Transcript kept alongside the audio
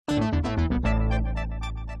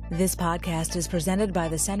This podcast is presented by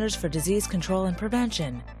the Centers for Disease Control and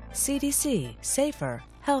Prevention, CDC, Safer,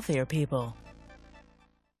 Healthier People.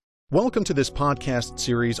 Welcome to this podcast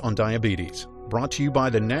series on diabetes, brought to you by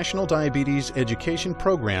the National Diabetes Education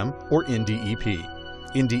Program, or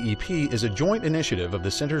NDEP. NDEP is a joint initiative of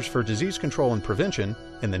the Centers for Disease Control and Prevention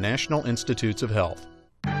and the National Institutes of Health.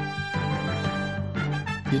 You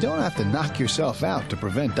don't have to knock yourself out to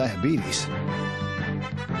prevent diabetes.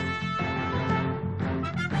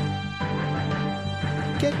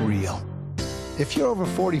 Get real. If you're over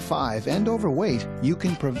 45 and overweight, you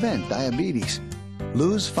can prevent diabetes.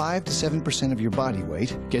 Lose 5 to 7% of your body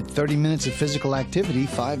weight, get 30 minutes of physical activity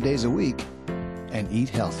 5 days a week, and eat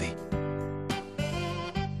healthy.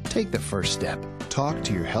 Take the first step. Talk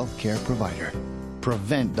to your healthcare provider.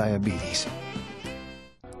 Prevent diabetes.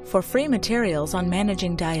 For free materials on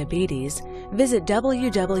managing diabetes, visit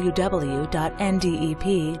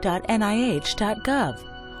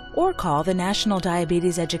www.ndep.nih.gov or call the National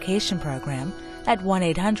Diabetes Education Program at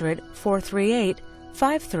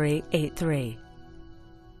 1-800-438-5383.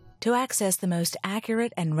 To access the most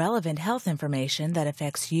accurate and relevant health information that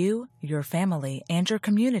affects you, your family, and your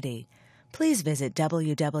community, please visit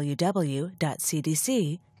www.cdc.gov.